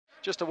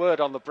Just a word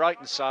on the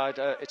Brighton side.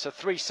 It's a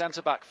 3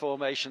 centre-back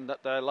formation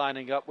that they're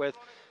lining up with.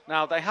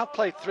 Now, they have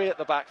played 3 at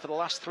the back for the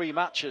last 3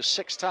 matches,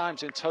 6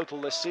 times in total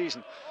this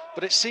season.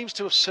 But it seems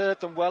to have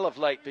served them well of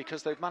late,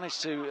 because they've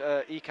managed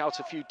to eke out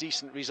a few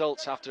decent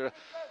results after a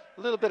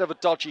little bit of a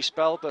dodgy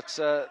spell. But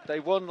they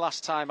won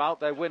last time out.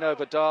 Their win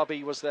over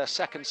Derby was their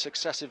 2nd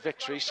successive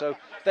victory. So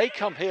they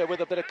come here with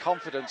a bit of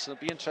confidence, and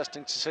it'll be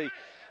interesting to see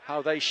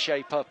how they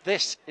shape up.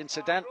 This,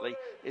 incidentally,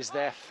 is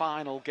their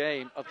final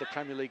game of the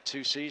Premier League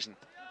 2 season.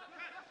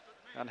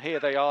 And here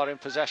they are in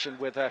possession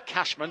with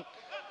Cashman.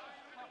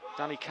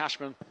 Danny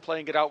Cashman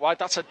playing it out wide.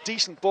 That's a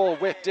decent ball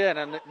whipped in,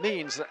 and it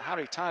means that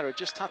Harry Tyra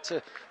just had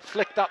to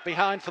flick that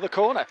behind for the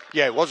corner.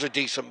 Yeah, it was a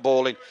decent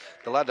ball in.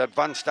 The lad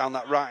advanced down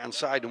that right-hand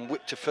side and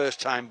whipped a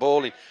first-time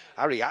ball in.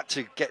 Harry had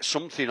to get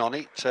something on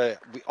it.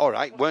 All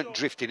right, weren't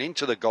drifting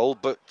into the goal,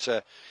 but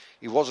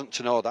he wasn't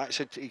to know that.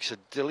 It's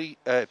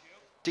a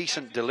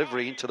decent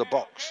delivery into the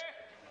box.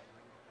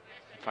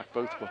 In fact,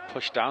 both were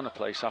pushed down a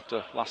place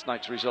after last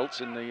night's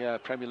results in the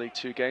Premier League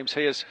 2 games.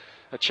 Here's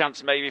a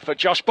chance maybe for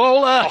Josh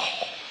Bowler.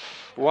 Oh,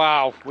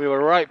 wow, we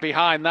were right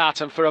behind that,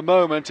 and for a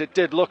moment it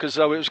did look as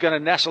though it was going to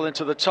nestle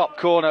into the top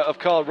corner of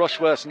Carl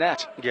Rushworth's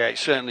net. Yeah, it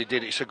certainly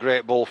did. It's a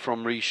great ball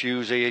from Rhys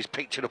Hughes. He's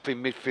picked it up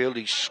in midfield.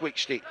 He's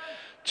switched it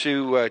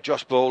to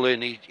Josh Bowler,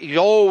 and he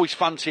always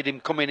fancied him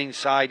coming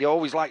inside. He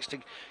always likes to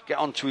get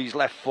onto his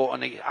left foot,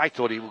 and I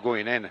thought he was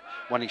going in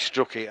when he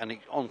struck it, and he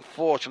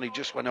unfortunately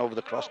just went over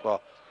the crossbar.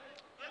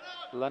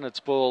 Leonard's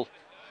ball,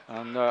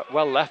 and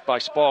well left by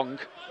Spong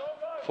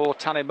for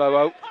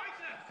Tanimowo.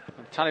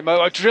 And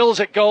Tanimowo drills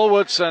it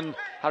goalwards, and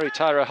Harry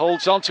Tyra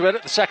holds on to it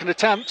at the 2nd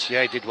attempt.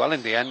 Yeah, he did well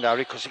in the end,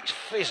 Harry, because it's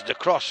fizzed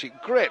across.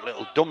 Great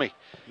little dummy.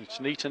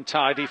 It's neat and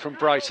tidy from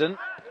Brighton.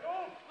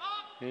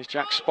 Here's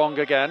Jack Spong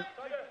again.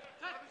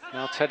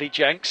 Now Teddy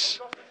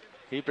Jenks.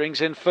 He brings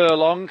in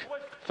Furlong.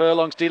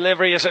 Furlong's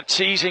delivery is a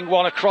teasing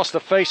one across the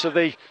face of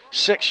the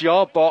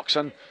 6-yard box,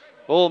 and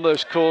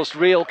almost caused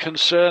real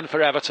concern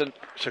for Everton.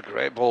 It's a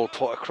great ball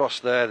put across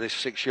there, this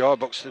 6-yard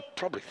box.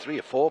 Probably 3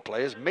 or 4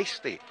 players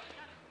missed it.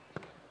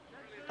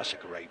 That's a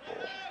great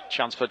ball.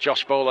 Chance for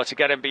Josh Bowler to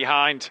get him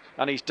behind,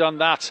 and he's done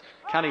that.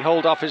 Can he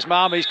hold off his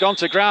man? He's gone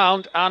to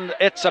ground, and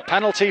it's a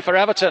penalty for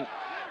Everton.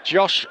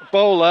 Josh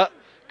Bowler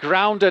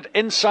grounded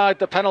inside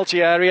the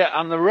penalty area,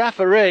 and the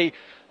referee,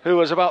 who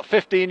was about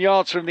 15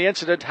 yards from the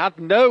incident, had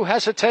no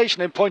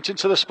hesitation in pointing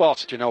to the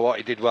spot. Do you know what?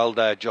 He did well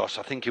there, Josh.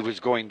 I think he was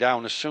going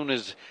down as soon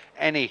as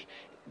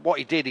what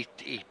he did,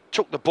 he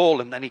took the ball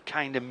and then he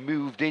kind of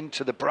moved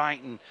into the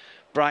Brighton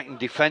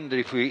defender.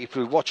 If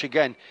we watch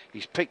again,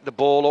 he's picked the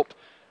ball up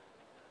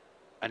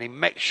and he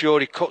makes sure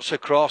he cuts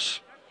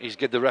across. He's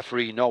given the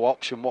referee no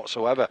option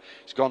whatsoever.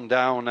 He's gone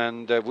down,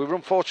 and we were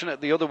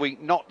unfortunate the other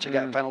week not to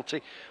get a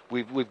penalty.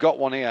 We've got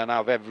one here, and I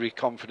have every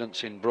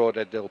confidence in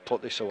Broadhead they'll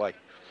put this away.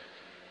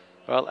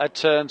 Well, Ed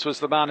Turns was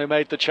the man who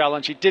made the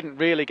challenge. He didn't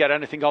really get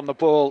anything on the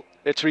ball.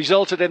 It's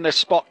resulted in this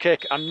spot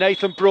kick, and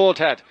Nathan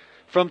Broadhead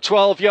from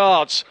 12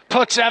 yards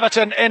puts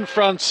Everton in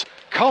front.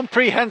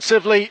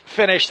 Comprehensively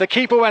finished. The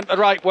keeper went the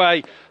right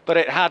way, but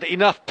it had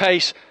enough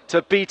pace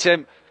to beat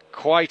him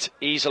quite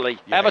easily.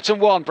 Yeah. Everton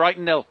 1,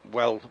 Brighton 0.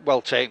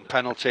 Well taken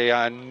penalty.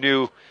 I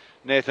knew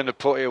Nathan had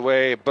put it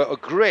away, but a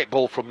great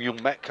ball from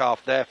young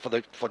Metcalf there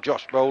for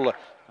Josh Bowler.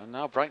 And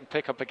now Brighton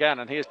pick up again,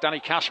 and here's Danny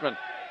Cashman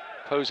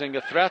posing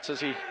a threat,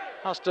 as he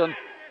has done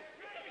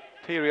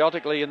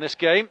periodically in this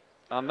game.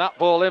 And that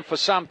ball in for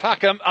Sam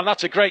Packham, and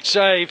that's a great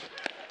save.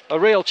 A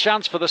real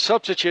chance for the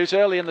substitute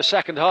early in the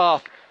 2nd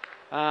half.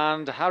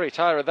 And Harry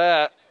Tyra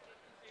there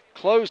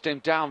closed him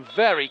down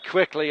very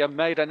quickly and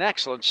made an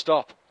excellent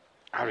stop.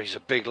 Harry's a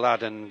big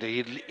lad, and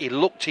he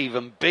looked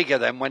even bigger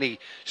than when he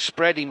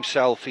spread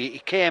himself. He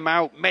came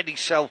out, made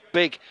himself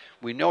big.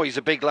 We know he's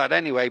a big lad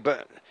anyway,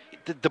 but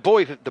the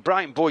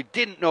Brighton boy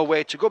didn't know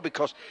where to go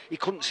because he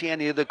couldn't see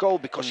any of the goal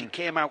because he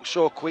came out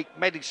so quick,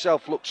 made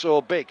himself look so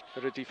big.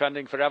 Bit of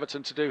defending for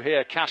Everton to do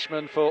here.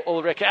 Cashman for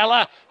Ulrich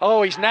Eller.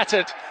 Oh, he's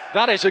netted.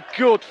 That is a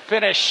good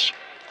finish.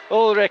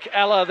 Ulrich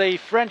Eller, the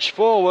French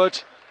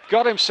forward,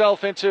 got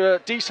himself into a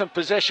decent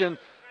position,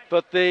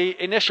 but the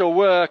initial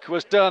work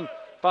was done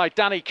by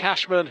Danny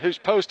Cashman, who's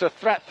posed a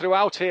threat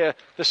throughout here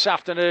this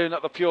afternoon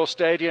at the Pure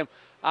Stadium.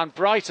 And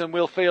Brighton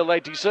will feel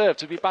they deserve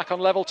to be back on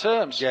level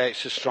terms. Yeah,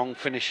 it's a strong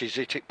finish. He's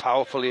hit it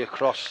powerfully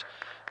across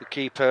the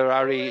keeper,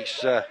 Harry.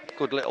 It's a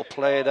good little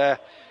play there.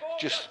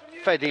 Just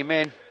fed him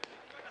in.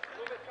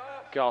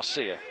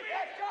 Garcia,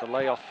 the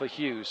layoff for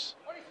Hughes.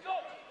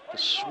 The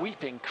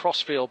sweeping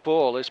crossfield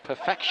ball is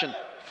perfection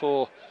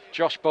for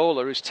Josh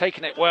Bowler, who's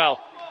taken it well.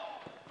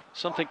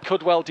 Something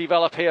could well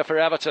develop here for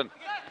Everton.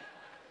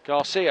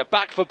 Garcia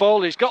back for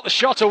Bowler. He's got the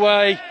shot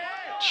away.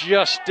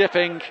 Just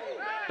dipping,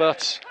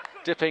 but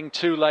dipping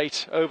too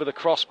late over the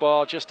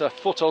crossbar, just a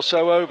foot or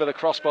so over the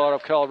crossbar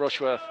of Carl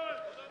Rushworth.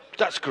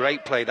 That's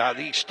great play, that.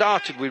 He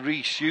started with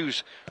Rhys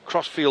Hughes,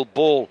 crossfield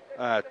ball,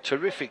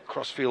 terrific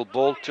crossfield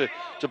ball to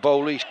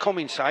Bowler. He's come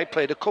inside,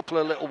 played a couple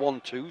of little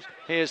 1-2s.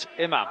 Here's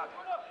Imam,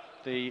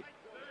 the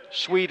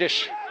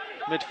Swedish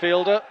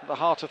midfielder, the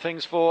heart of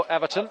things for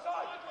Everton.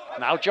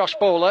 Now Josh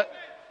Bowler.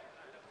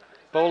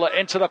 Bowler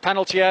into the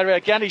penalty area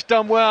again. He's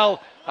done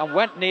well and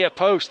went near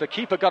post. The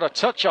keeper got a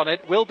touch on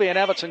it. Will be an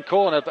Everton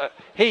corner, but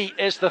he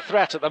is the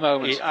threat at the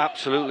moment. He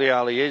absolutely,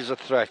 Ali, is a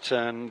threat,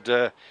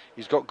 and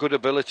he's got good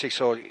ability.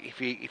 So if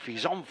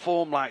he's on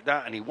form like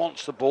that and he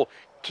wants the ball,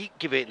 keep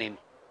giving him.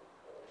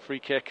 Free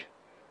kick.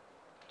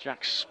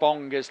 Jack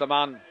Spong is the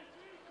man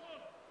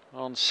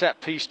on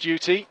set piece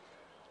duty,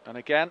 and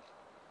again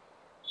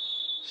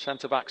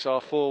centre backs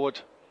are forward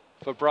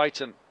for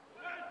Brighton,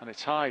 and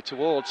it's high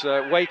towards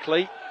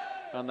Wakely.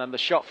 And then the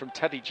shot from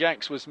Teddy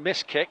Jenks was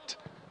miskicked.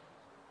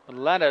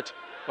 And Leonard,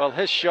 well,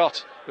 his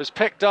shot was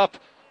picked up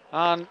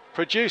and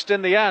produced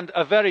in the end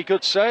a very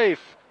good save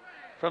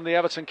from the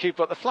Everton keeper.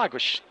 But the flag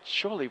was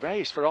surely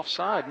raised for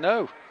offside.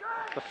 No,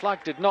 the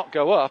flag did not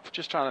go up.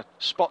 Just trying to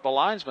spot the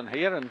linesman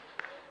here, and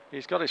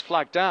he's got his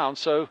flag down.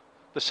 So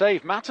the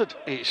save mattered.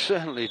 It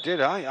certainly did.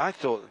 I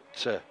thought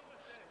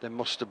there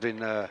must have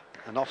been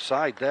an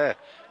offside there.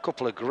 A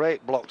couple of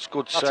great blocks,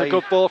 good save. That's a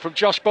good ball from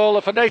Josh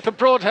Bowler for Nathan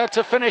Broadhead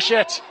to finish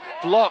it.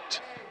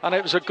 Blocked, and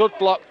it was a good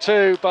block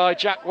too by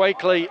Jack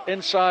Wakely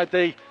inside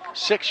the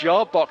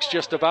 6-yard box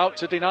just about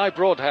to deny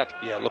Broadhead.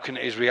 Yeah, looking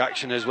at his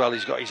reaction as well,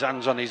 he's got his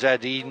hands on his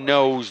head. He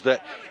knows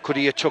that could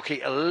he have took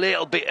it a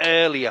little bit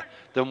earlier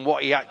than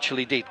what he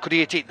actually did. Could he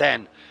hit it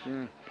then?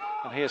 And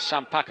here's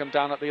Sam Packham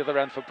down at the other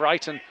end for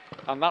Brighton,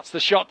 and that's the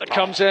shot that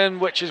comes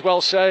in, which is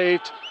well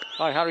saved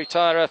by Harry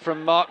Tyrer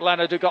from Mark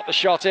Leonard, who got the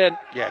shot in.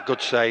 Yeah,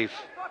 good save.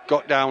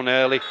 Got down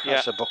early.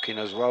 That's a booking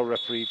as well,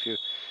 referee.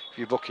 If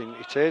you're booking,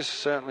 it is,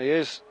 certainly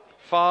is.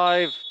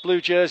 5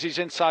 blue jerseys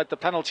inside the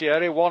penalty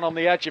area, 1 on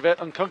the edge of it,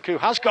 and Kunku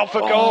has gone for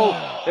goal.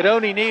 It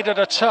only needed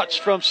a touch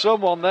from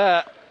someone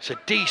there. It's a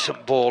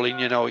decent bowling,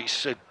 you know.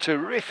 It's a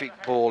terrific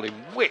bowling,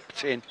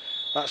 whipped in.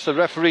 That's the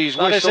referee's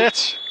whistle. That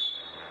is it.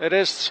 It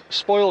is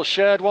spoils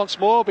shared once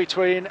more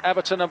between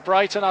Everton and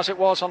Brighton, as it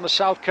was on the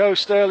south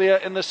coast earlier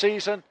in the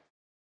season.